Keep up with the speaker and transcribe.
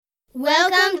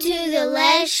Welcome to the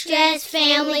Less Stress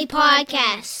Family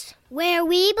Podcast, where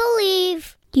we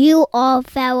believe you are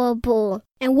valuable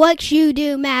and what you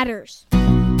do matters.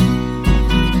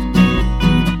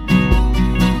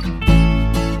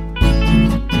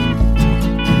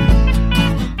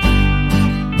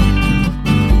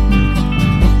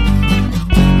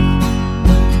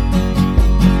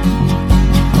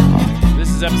 This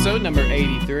is episode number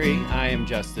 83. I am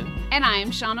Justin. And I am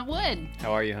Shauna Wood.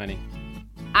 How are you, honey?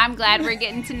 I'm glad we're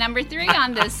getting to number 3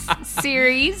 on this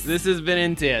series. This has been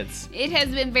intense. It has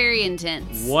been very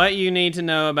intense. What you need to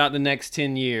know about the next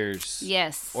 10 years.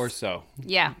 Yes. Or so.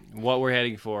 Yeah. What we're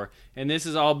heading for. And this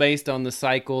is all based on the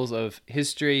cycles of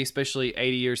history, especially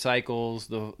 80-year cycles,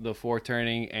 the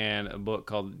foreturning, and a book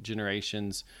called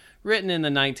Generations, written in the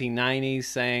 1990s,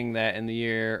 saying that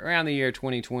around the year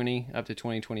 2020 up to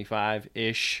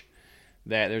 2025-ish,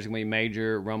 that there's going to be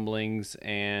major rumblings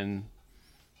and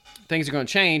things are going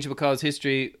to change because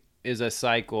history is a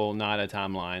cycle, not a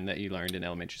timeline that you learned in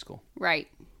elementary school. Right.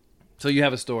 So you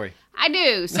have a story. I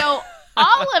do. So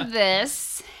all of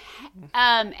this,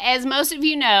 as most of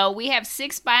you know, we have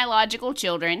 6 biological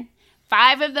children.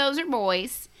 5 of those are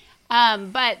boys.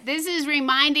 But this is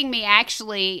reminding me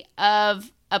actually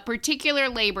of a particular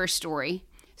labor story.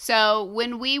 So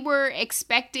when we were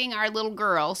expecting our little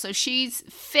girl, so she's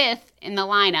 5th in the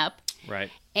lineup. Right.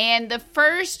 And the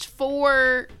first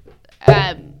 4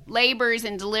 labors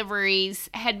and deliveries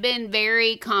had been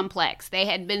very complex. They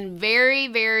had been very,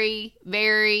 very,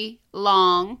 very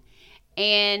long.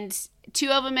 And 2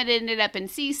 of them had ended up in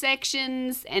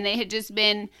C-sections. And they had just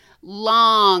been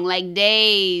long, like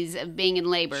days of being in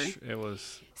labor. It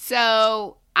was.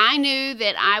 So I knew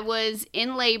that I was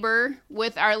in labor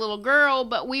with our little girl,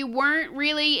 but we weren't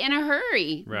really in a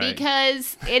hurry. Right.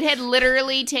 Because it had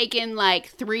literally taken like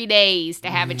 3 days to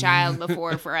have a child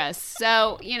before for us.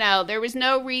 So, there was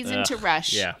no reason to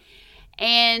rush. Yeah.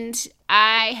 And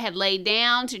I had laid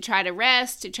down to try to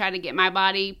rest, to try to get my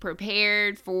body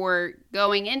prepared for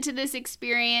going into this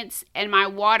experience, and my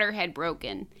water had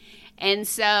broken. And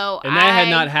so that had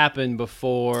not happened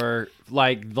before,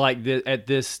 at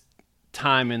this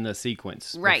time in the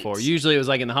sequence right. before. Usually it was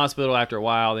like in the hospital after a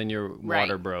while, then your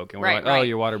water broke. And we're like, oh,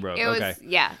 your water broke. It okay. was,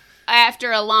 yeah.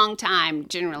 After a long time,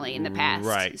 generally, in the past.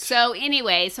 Right. So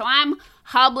anyway, I'm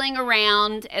hobbling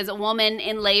around as a woman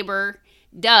in labor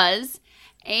does.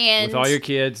 And with all your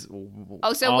kids, so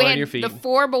all we on had your feet. the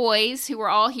 4 boys who were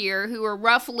all here, who were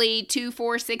roughly 2,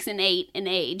 4, 6, and 8 in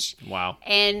age. Wow.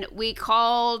 And we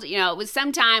called, it was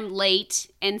sometime late,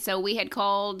 and so we had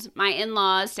called my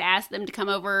in-laws to ask them to come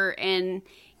over and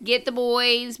get the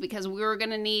boys because we were going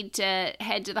to need to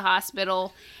head to the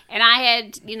hospital. And I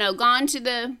had, gone to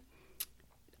the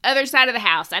other side of the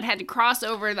house. I'd had to cross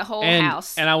over the whole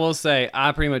house. And I will say,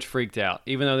 I pretty much freaked out.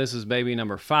 Even though this was baby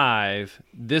number 5,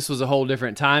 this was a whole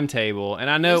different timetable. And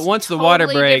I know once the water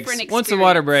breaks,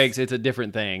 it's a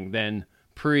different thing than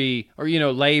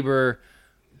labor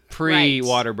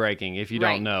pre-water breaking, if you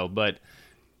don't know. But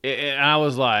I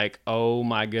was like, oh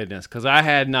my goodness, because I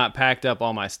had not packed up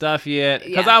all my stuff yet.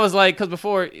 Because I was like,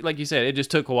 before, like you said, it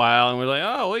just took a while, and we're like,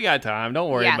 oh, we got time,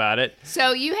 don't worry about it.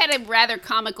 So you had a rather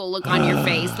comical look on your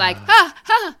face, like, ha,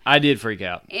 ha. I did freak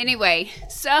out. Anyway,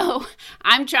 so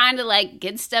I'm trying to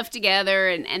get stuff together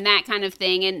and that kind of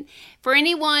thing. And for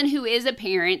anyone who is a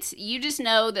parent, you just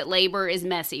know that labor is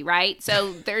messy, right?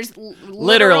 So there's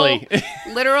literal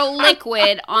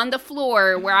liquid on the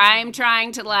floor where I'm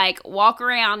trying to walk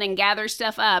around and gather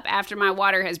stuff up after my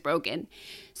water has broken.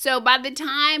 So by the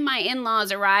time my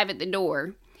in-laws arrive at the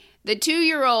door, the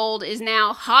 2-year-old is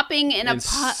now hopping in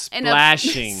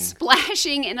splashing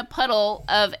in a puddle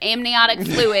of amniotic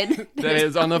fluid that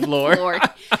is on the floor.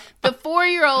 The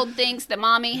 4-year-old thinks that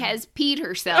mommy has peed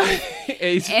herself.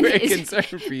 He's very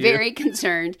concerned for you. Very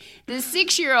concerned. The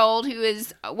 6-year-old, who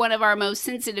is one of our most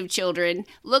sensitive children,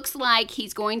 looks like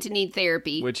he's going to need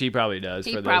therapy. Which he probably does.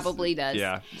 He probably does.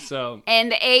 Yeah. So.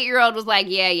 And the 8-year-old was like,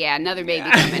 yeah, another baby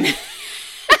coming.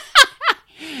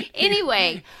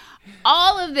 Anyway,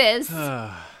 all of this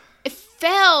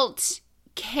felt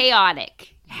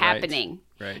chaotic happening.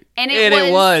 Right. And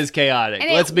it was chaotic.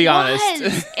 Let's be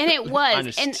honest. And it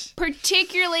was. And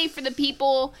particularly for the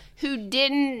people who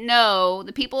didn't know,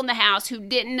 the people in the house who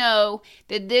didn't know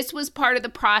that this was part of the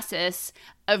process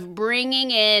of bringing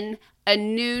in a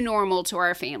new normal to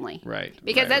our family. Right.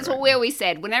 Because that's what we always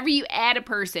said. Whenever you add a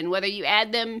person, whether you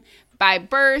add them by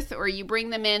birth or you bring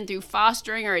them in through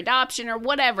fostering or adoption or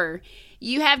whatever,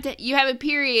 you have a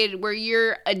period where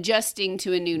you're adjusting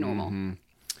to a new normal. Mm-hmm.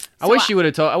 I wish we would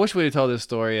have told this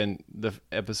story in the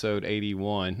episode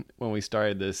 81 when we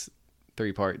started this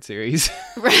 3-part series.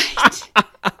 Right.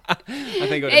 I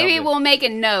think maybe we'll make a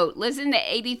note. Listen to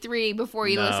 83 before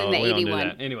you listen to 81. Don't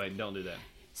do that. Anyway, don't do that.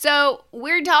 So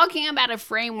we're talking about a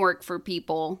framework for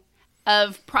people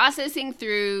of processing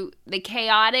through the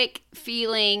chaotic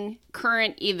feeling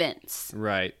current events.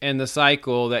 Right. And the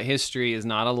cycle that history is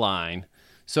not a line.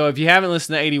 So if you haven't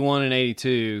listened to 81 and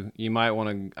 82, you might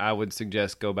want to, I would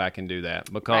suggest go back and do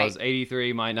that because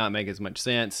 83 might not make as much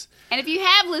sense. And if you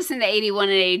have listened to 81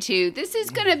 and 82, this is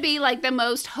going to be like the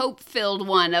most hope-filled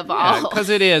one of all. Because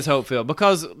it is hope-filled.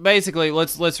 Because basically,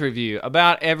 let's review.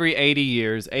 About every 80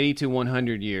 years, 80 to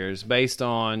 100 years, based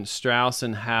on Strauss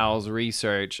and Howe's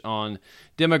research on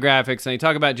demographics, and they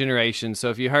talk about generations.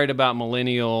 So if you heard about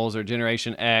millennials or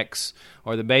Generation X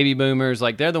or the baby boomers,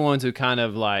 like they're the ones who kind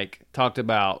of like talked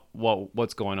about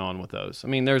what's going on with those. I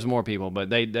mean, there's more people, but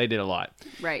they did a lot.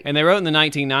 Right. And they wrote in the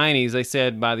 1990s, they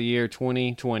said by the year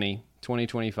 2020,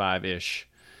 2025-ish,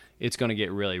 it's going to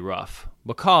get really rough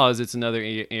because it's another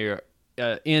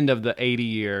end of the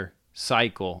 80-year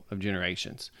cycle of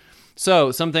generations.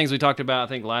 So some things we talked about, I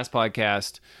think, last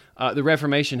podcast, the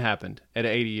Reformation happened at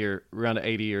around an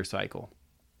 80-year cycle.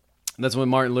 That's when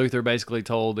Martin Luther basically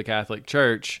told the Catholic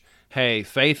Church, hey,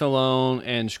 faith alone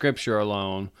and Scripture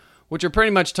alone, which are pretty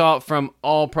much taught from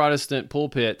all Protestant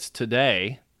pulpits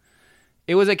today.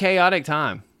 It was a chaotic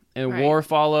time, and war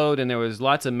followed, and there was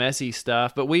lots of messy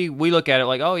stuff. But we look at it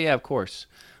like, oh, yeah, of course.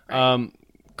 Right.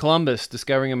 Columbus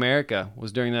discovering America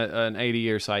was during an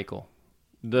 80-year cycle.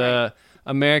 The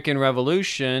American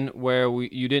Revolution, where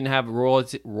you didn't have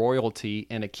royalty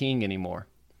and a king anymore.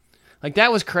 Like,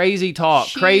 that was crazy talk,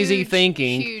 crazy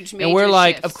thinking. Huge and we're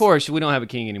like, shifts. Of course, we don't have a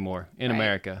king anymore in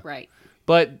America. Right.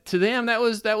 But to them, that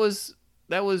was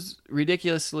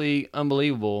ridiculously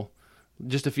unbelievable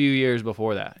just a few years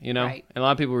before that, you know? Right. And a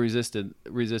lot of people resisted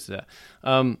that.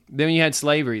 Then you had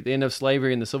slavery, the end of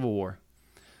slavery in the Civil War.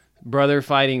 Brother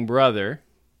fighting brother.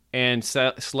 And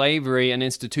slavery, an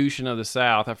institution of the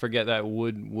South. I forget that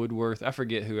Woodworth. I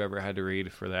forget whoever had to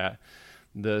read for that.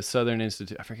 The Southern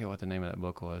Institute. I forget what the name of that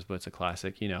book was, but it's a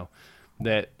classic. You know,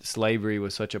 that slavery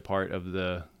was such a part of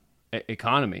the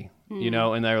economy. Mm. You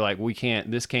know, and they were like,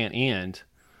 this can't end,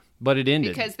 but it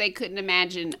ended because they couldn't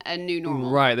imagine a new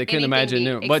normal. Right, they couldn't imagine a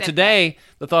new normal. But today,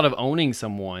 the thought of owning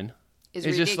someone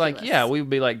is just like, we would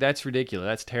be like, that's ridiculous.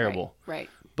 That's terrible. Right.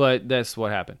 But that's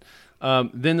what happened.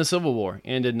 Then the Civil War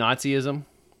ended Nazism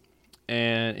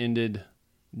and ended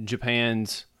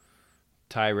Japan's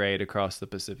tirade across the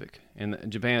Pacific. And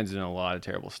Japan's doing a lot of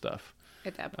terrible stuff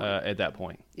at that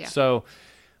point. Yeah. So,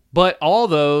 but all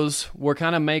those were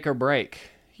kind of make or break.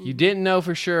 Mm-hmm. You didn't know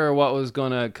for sure what was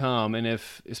going to come. And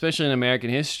especially in American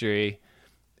history,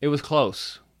 it was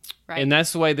close. Right. And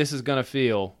that's the way this is going to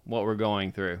feel, what we're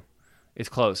going through. It's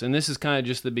close. And this is kind of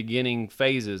just the beginning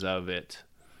phases of it.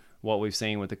 What we've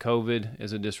seen with the COVID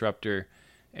as a disruptor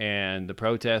and the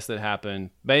protests that happened.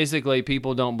 Basically,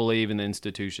 people don't believe in the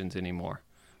institutions anymore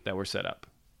that were set up.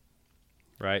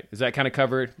 Right? Is that kind of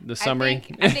covered the summary?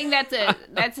 I think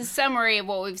that's a summary of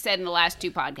what we've said in the last two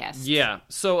podcasts. Yeah.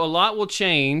 So a lot will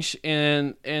change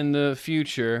in the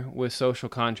future with social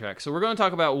contracts. So we're going to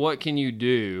talk about what can you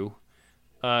do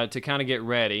to kind of get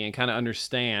ready and kind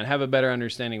of have a better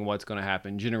understanding of what's going to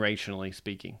happen, generationally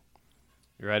speaking.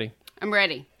 You ready? I'm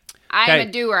ready. I'm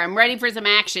a doer. I'm ready for some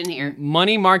action here.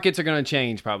 Money markets are going to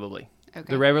change probably. Okay.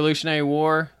 The Revolutionary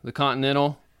War, the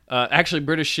Continental, actually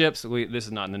British ships, this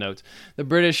is not in the notes, the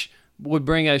British would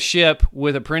bring a ship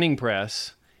with a printing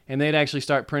press and they'd actually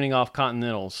start printing off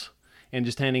Continentals and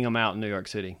just handing them out in New York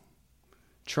City.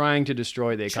 Trying to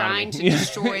destroy the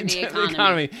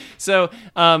economy. So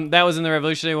that was in the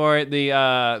Revolutionary War.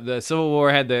 The Civil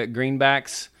War had the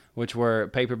greenbacks, which were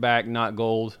paperback, not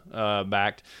gold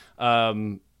backed.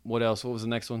 What else? What was the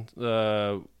next one?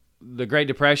 The Great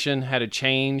Depression had a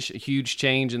huge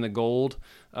change in the gold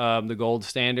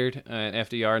standard,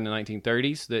 FDR in the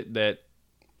 1930s.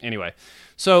 Anyway.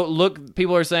 So look,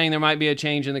 people are saying there might be a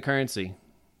change in the currency,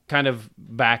 kind of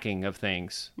backing of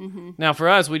things. Mm-hmm. Now for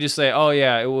us, we just say, oh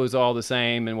yeah, it was all the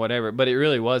same and whatever, but it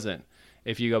really wasn't.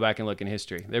 If you go back and look in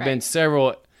history, there have been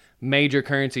several major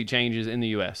currency changes in the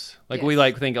U.S. We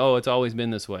think, oh, it's always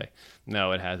been this way.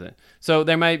 No, it hasn't. So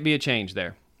there might be a change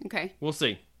there. Okay. We'll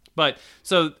see. But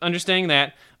so understanding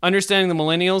the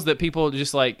millennials that people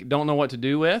just don't know what to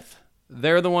do with,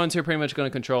 they're the ones who are pretty much going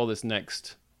to control this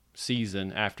next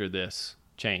season after this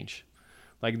change.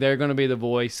 They're going to be the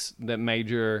voice that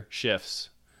major shifts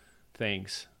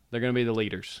things. They're going to be the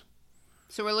leaders.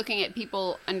 So we're looking at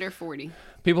people under 40.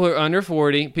 People who are under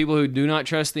 40, people who do not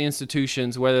trust the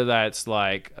institutions, whether that's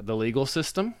the legal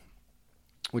system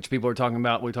which people are talking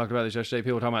about. We talked about this yesterday.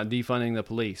 People are talking about defunding the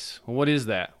police. Well, what is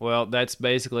that? Well, that's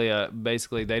basically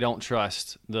they don't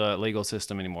trust the legal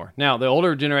system anymore. Now, the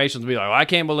older generations will be like, I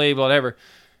can't believe whatever.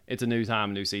 It's a new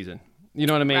time, new season. You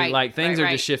know what I mean? Right, like things right,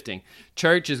 are just shifting.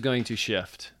 Church is going to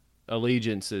shift.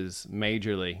 Allegiances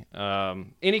majorly.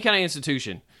 Any kind of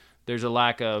institution, there's a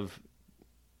lack of.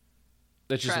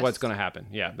 That's just what's going to happen.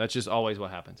 Yeah, that's just always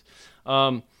what happens.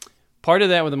 Part of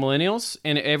that with the millennials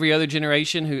and every other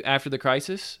generation who, after the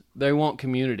crisis, they want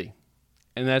community.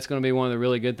 And that's going to be one of the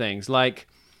really good things. Like,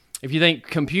 if you think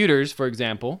computers, for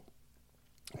example,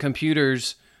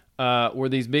 computers were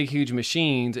these big, huge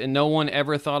machines, and no one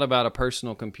ever thought about a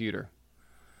personal computer.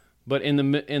 But in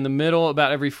the middle,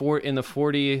 about in the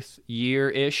 40th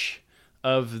year-ish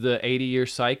of the 80-year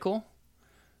cycle,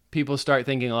 people start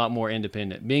thinking a lot more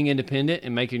independent. Being independent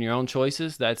and making your own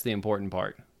choices, that's the important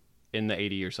part in the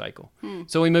 80-year cycle.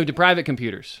 So we moved to private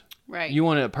computers. Right. You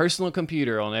wanted a personal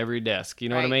computer on every desk. You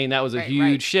know what I mean? That was a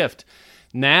huge shift.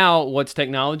 Now, what's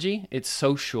technology? It's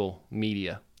social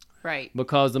media. Right.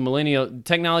 Because the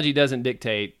technology doesn't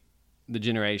dictate the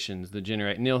generations.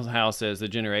 Neil Howe says the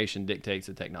generation dictates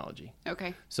the technology.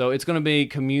 Okay. So it's going to be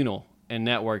communal and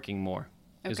networking more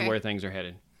is where things are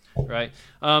headed. Right.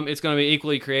 It's going to be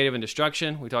equally creative and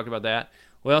destruction. We talked about that.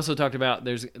 We also talked about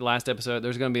last episode,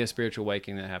 there's going to be a spiritual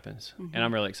awakening that happens. And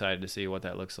I'm really excited to see what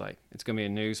that looks like. It's going to be a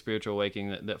new spiritual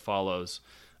awakening that follows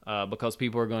because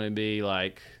people are going to be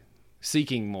like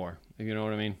seeking more, if you know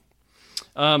what I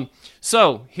mean.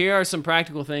 So here are some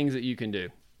practical things that you can do.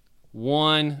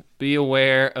 One, be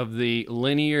aware of the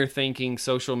linear thinking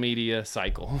social media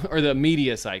cycle or the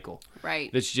media cycle.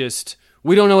 Right. That's just,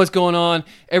 we don't know what's going on.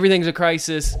 Everything's a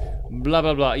crisis, blah,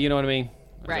 blah, blah. You know what I mean?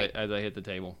 Right. As I hit the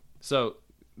table. So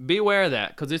be aware of that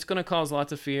because it's going to cause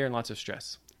lots of fear and lots of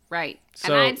stress. Right.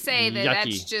 So, and I'd say that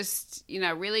yucky. that's just,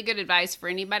 really good advice for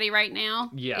anybody right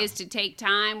now is to take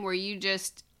time where you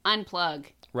just unplug.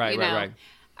 Right, right.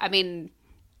 I mean,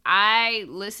 I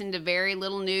listen to very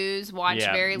little news, watch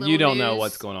very little news. You don't know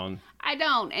what's going on. I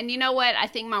don't. And you know what? I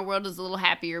think my world is a little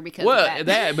happier because of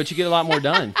that. But you get a lot more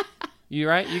done. You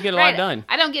get a lot done.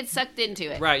 I don't get sucked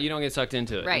into it. Right, you don't get sucked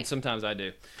into it. Right. And sometimes I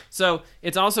do. So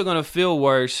it's also going to feel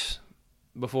worse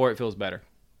before it feels better.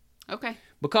 Okay.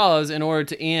 Because in order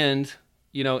to end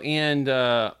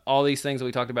all these things that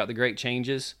we talked about, the great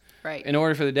changes. Right. In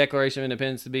order for the Declaration of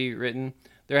Independence to be written,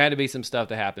 there had to be some stuff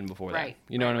to happen before that.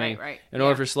 You know what I mean? Right. In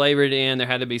order for slavery to end, there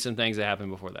had to be some things that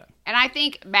happened before that. And I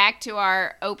think back to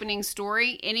our opening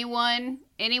story, any woman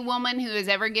who has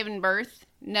ever given birth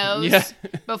knows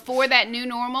before that new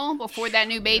normal, before that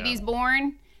new baby's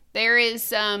born, there is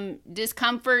some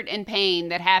discomfort and pain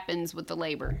that happens with the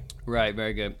labor. Right,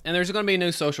 very good. And there's going to be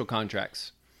new social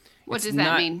contracts. What does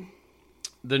that mean?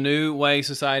 The new way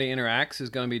society interacts is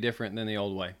going to be different than the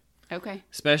old way. Okay.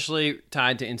 Especially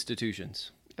tied to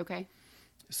institutions. Okay.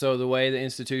 So the way the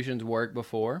institutions worked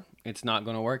before, it's not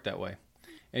going to work that way.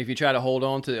 And if you try to hold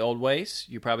on to the old ways,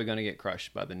 you're probably going to get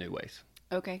crushed by the new ways.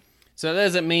 Okay. So that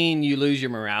doesn't mean you lose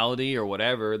your morality or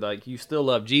whatever. Like, you still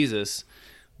love Jesus,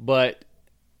 but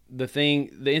the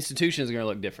institution is going to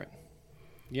look different.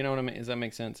 You know what I mean? Does that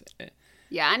make sense?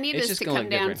 Yeah, I need us to come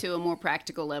down to a more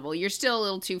practical level. You're still a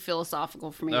little too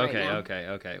philosophical for me right now.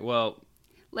 Okay. Well,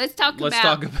 let's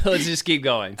just keep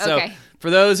going. So Okay. For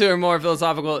those who are more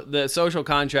philosophical, the social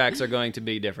contracts are going to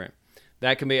be different.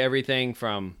 That can be everything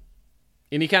from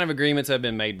any kind of agreements that have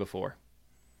been made before.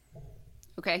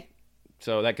 Okay.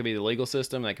 So that could be the legal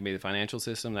system, that could be the financial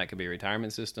system, that could be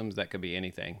retirement systems, that could be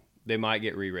anything. They might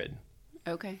get rewritten.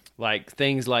 Okay. Like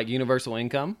things like universal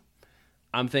income,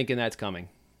 I'm thinking that's coming.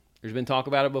 There's been talk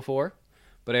about it before,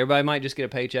 but everybody might just get a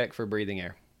paycheck for breathing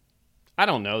air. I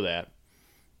don't know that,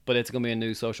 but it's going to be a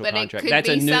new social contract. That's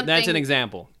an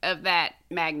example of that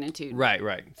magnitude.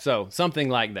 Right. So something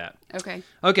like that.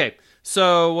 Okay.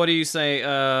 So what do you say?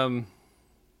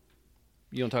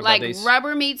 You don't talk about these? Like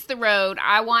rubber meets the road.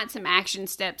 I want some action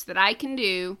steps that I can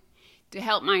do to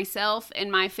help myself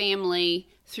and my family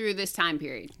through this time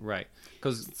period. Right.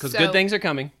 Because good things are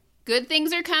coming. Good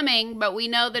things are coming, but we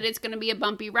know that it's going to be a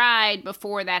bumpy ride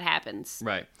before that happens.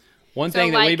 Right. One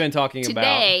thing that we've been talking about.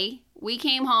 Today, we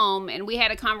came home and we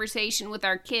had a conversation with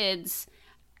our kids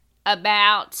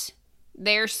about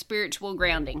their spiritual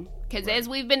grounding. Because as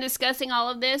we've been discussing all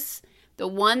of this, the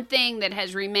one thing that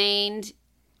has remained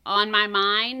on my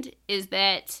mind is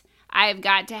that I have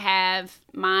got to have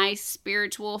my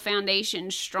spiritual foundation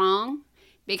strong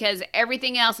because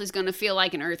everything else is going to feel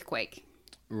like an earthquake.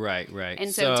 Right.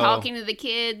 And so talking to the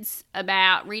kids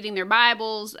about reading their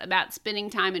Bibles, about spending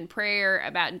time in prayer,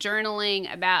 about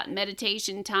journaling, about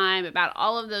meditation time, about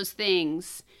all of those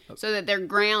things so that they're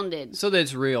grounded. So that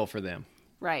it's real for them.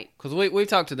 Right. Because we've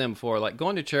talked to them before. Like,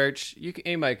 going to church,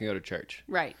 anybody can go to church.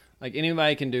 Right. Like,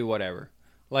 anybody can do whatever.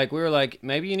 Like, we were like,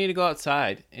 maybe you need to go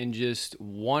outside and just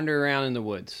wander around in the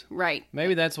woods. Right.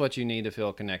 Maybe that's what you need to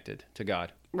feel connected to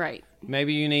God. Right.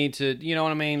 Maybe you need to, you know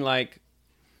what I mean? Like,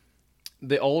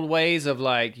 the old ways of,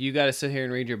 like, you got to sit here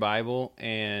and read your Bible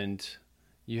and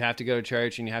you have to go to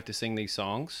church and you have to sing these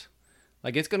songs.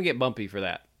 Like, it's going to get bumpy for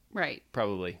that. Right.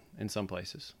 Probably, in some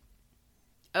places.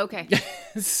 Okay.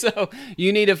 So,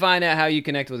 you need to find out how you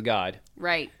connect with God.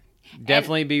 Right.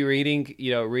 Definitely be reading,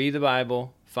 read the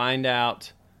Bible. Find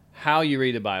out how you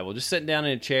read the Bible. Just sitting down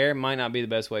in a chair might not be the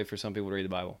best way for some people to read the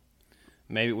Bible.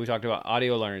 Maybe we talked about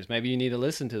audio learners. Maybe you need to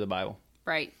listen to the Bible.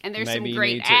 Right. And there's Maybe some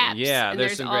great apps. Yeah,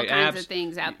 there's some great apps. all kinds of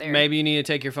things out there. Maybe you need to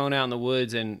take your phone out in the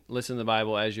woods and listen to the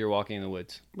Bible as you're walking in the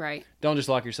woods. Right. Don't just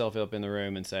lock yourself up in the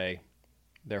room and say,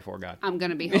 therefore God. I'm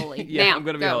going to be holy. Yeah, now, I'm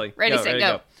going to be go. holy. Ready, set,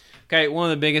 go. Okay, one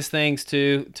of the biggest things,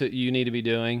 too, you need to be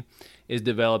doing is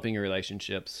developing your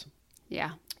relationships.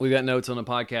 Yeah. We've got notes on the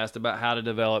podcast about how to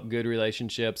develop good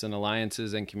relationships and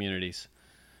alliances and communities.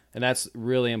 And that's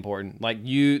really important. Like,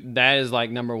 that is like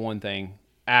number one thing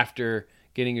after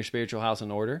getting your spiritual house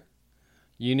in order.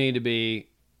 You need to be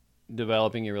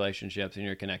developing your relationships and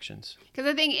your connections. Because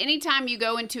I think anytime you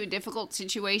go into a difficult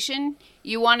situation,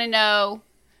 you want to know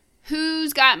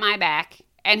who's got my back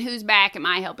and whose back am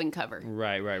I helping cover.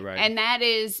 Right. And that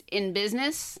is in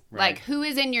business. Right. Like, who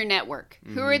is in your network?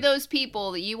 Mm-hmm. Who are those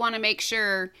people that you want to make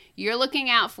sure you're looking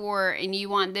out for and you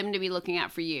want them to be looking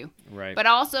out for you? Right. But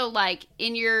also, like,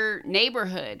 in your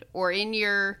neighborhood or in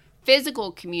your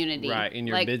physical community. Right, in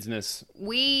your business.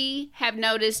 We have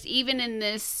noticed, even in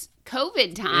this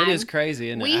COVID time. It is crazy,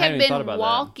 isn't it? We have been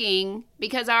walking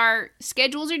because our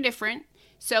schedules are different.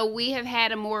 So we have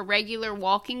had a more regular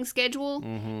walking schedule,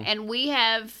 and we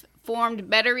have formed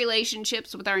better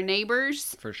relationships with our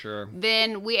neighbors. For sure.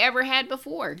 Than we ever had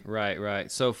before.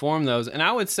 Right. So form those. And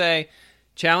I would say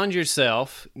challenge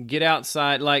yourself. Get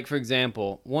outside. Like, for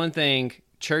example, one thing,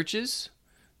 churches.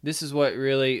 This is what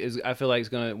really is, I feel like,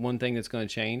 is one thing that's going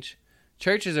to change.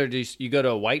 Churches are just, you go to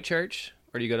a white church,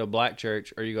 or you go to a black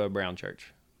church, or you go to a brown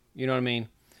church. You know what I mean?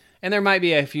 And there might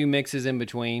be a few mixes in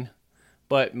between,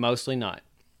 but mostly not.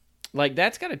 Like,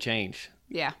 that's got to change.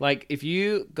 Yeah. Like, if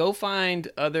you go find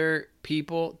other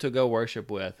people to go worship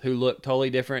with who look totally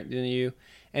different than you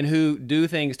and who do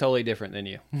things totally different than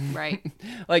you. Right.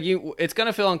 Like, it's going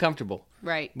to feel uncomfortable.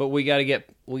 Right. But we got to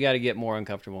get more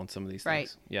uncomfortable in some of these things.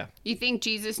 Right. Yeah. You think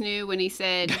Jesus knew when he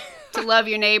said to love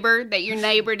your neighbor that your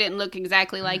neighbor didn't look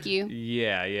exactly like you?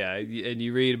 Yeah. And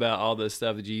you read about all the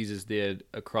stuff that Jesus did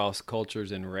across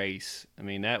cultures and race. I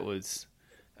mean, he was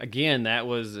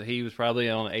probably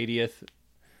on 80th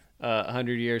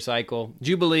 100-year cycle.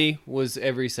 Jubilee was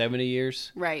every 70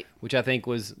 years. Right. Which I think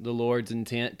was the Lord's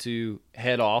intent to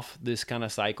head off this kind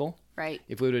of cycle. Right.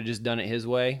 If we would have just done it his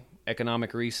way,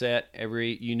 economic reset,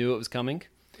 you knew it was coming.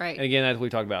 Right. And again, that's what we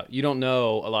talked about. You don't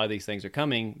know a lot of these things are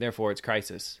coming, therefore it's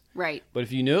crisis. Right. But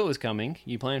if you knew it was coming,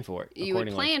 you planned for it. You would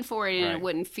plan for it, and it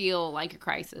wouldn't feel like a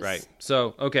crisis. Right.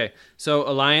 So, okay. So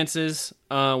alliances,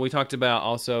 we talked about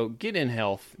also get in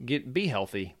health, be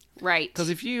healthy. Right. Because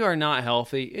if you are not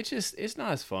healthy, it's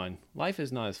not as fun. Life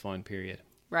is not as fun, period.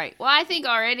 Right. Well, I think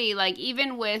already, like,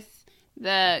 even with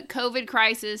the COVID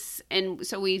crisis, and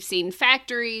so we've seen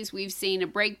factories, we've seen a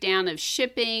breakdown of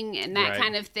shipping and that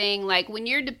kind of thing. Like, when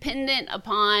you're dependent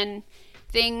upon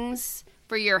things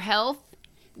for your health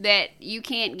that you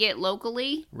can't get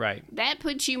locally, that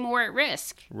puts you more at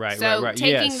risk. Right. So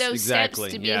taking those steps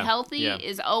to be healthy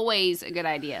is always a good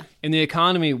idea. And the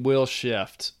economy will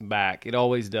shift back. It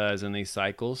always does in these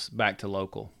cycles, back to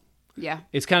local. Yeah.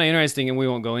 It's kind of interesting, and we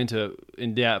won't go into it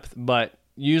in depth, but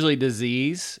usually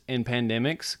disease and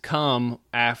pandemics come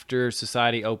after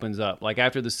society opens up. Like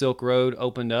after the Silk Road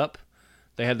opened up,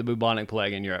 they had the bubonic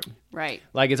plague in Europe. Right.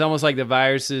 Like it's almost like the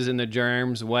viruses and the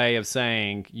germs way of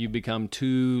saying you become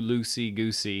too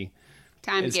loosey-goosey.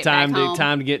 It's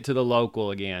time to get to the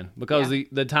local again. Because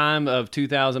the time of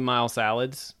 2,000-mile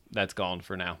salads, that's gone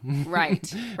for now.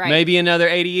 Right. Maybe another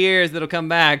 80 years that'll come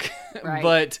back. Right.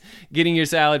 But getting your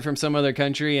salad from some other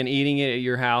country and eating it at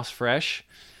your house fresh,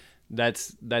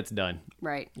 that's done.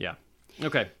 Right. Yeah.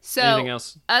 Okay. So, anything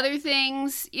else? Other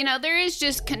things, there is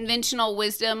just conventional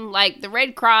wisdom. Like the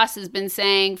Red Cross has been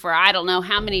saying for I don't know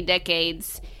how many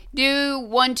decades, do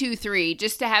 1, 2, 3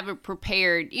 just to have it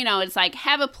prepared. It's like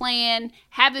have a plan,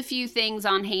 have a few things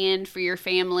on hand for your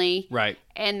family. Right.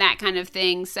 And that kind of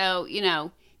thing. So,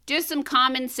 just some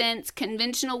common sense,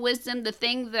 conventional wisdom, the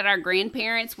things that our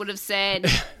grandparents would have said.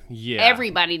 Yeah.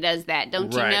 Everybody does that,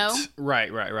 don't you know?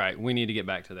 Right. We need to get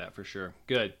back to that for sure.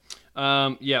 Good.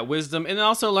 Wisdom. And then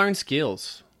also learn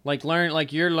skills. Like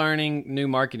you're learning new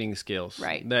marketing skills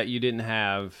right. that you didn't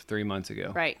have 3 months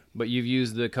ago. Right. But you've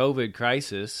used the COVID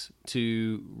crisis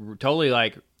to totally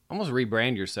like almost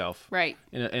rebrand yourself. Right.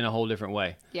 In a whole different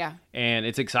way. Yeah. And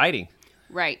it's exciting.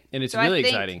 Right. And it's really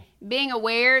exciting. Being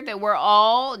aware that we're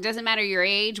all, it doesn't matter your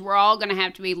age, we're all going to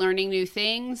have to be learning new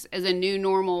things as a new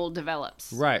normal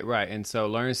develops. Right. And so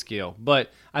learn a skill.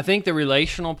 But I think the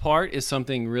relational part is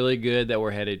something really good that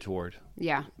we're headed toward.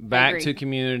 Yeah. Back to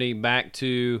community, back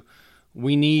to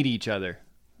we need each other.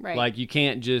 Right. Like you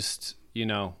can't just,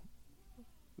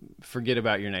 forget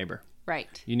about your neighbor.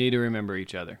 Right. You need to remember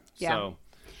each other. Yeah. So.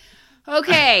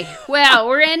 Okay, well,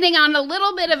 we're ending on a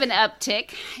little bit of an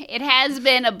uptick. It has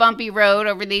been a bumpy road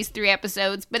over these 3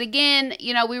 episodes, but again,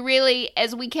 we really,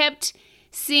 as we kept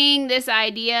seeing this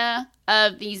idea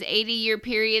of these 80-year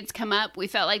periods come up, we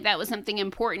felt like that was something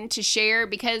important to share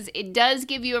because it does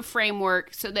give you a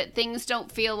framework so that things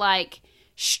don't feel like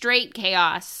straight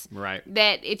chaos. Right.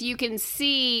 That if you can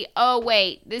see, oh,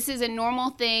 wait, this is a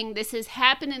normal thing, this has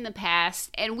happened in the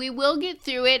past, and we will get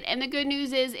through it, and the good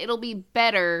news is it'll be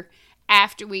better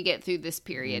after we get through this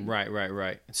period.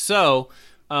 Right. So,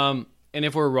 and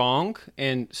if we're wrong,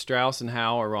 and Strauss and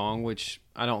Howe are wrong, which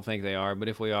I don't think they are, but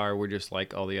if we are, we're just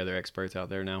like all the other experts out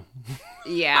there now.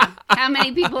 Yeah. How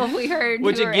many people have we heard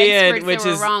which who are again, experts which that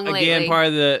were is wrong lately? again part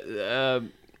of the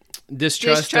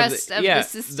distrust of the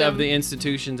system. of the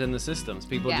institutions and the systems.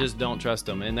 People just don't trust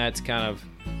them, and that's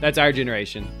our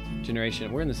generation.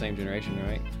 We're in the same generation,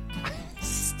 right?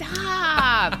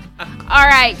 Stop. All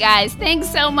right, guys. Thanks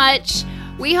so much.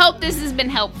 We hope this has been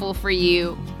helpful for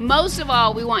you. Most of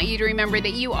all, we want you to remember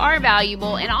that you are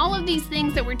valuable, and all of these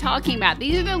things that we're talking about,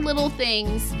 these are the little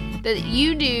things that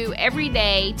you do every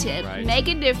day to make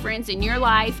a difference in your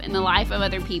life and the life of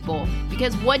other people,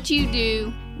 because what you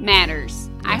do matters.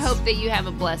 Yes. I hope that you have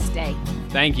a blessed day.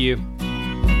 Thank you.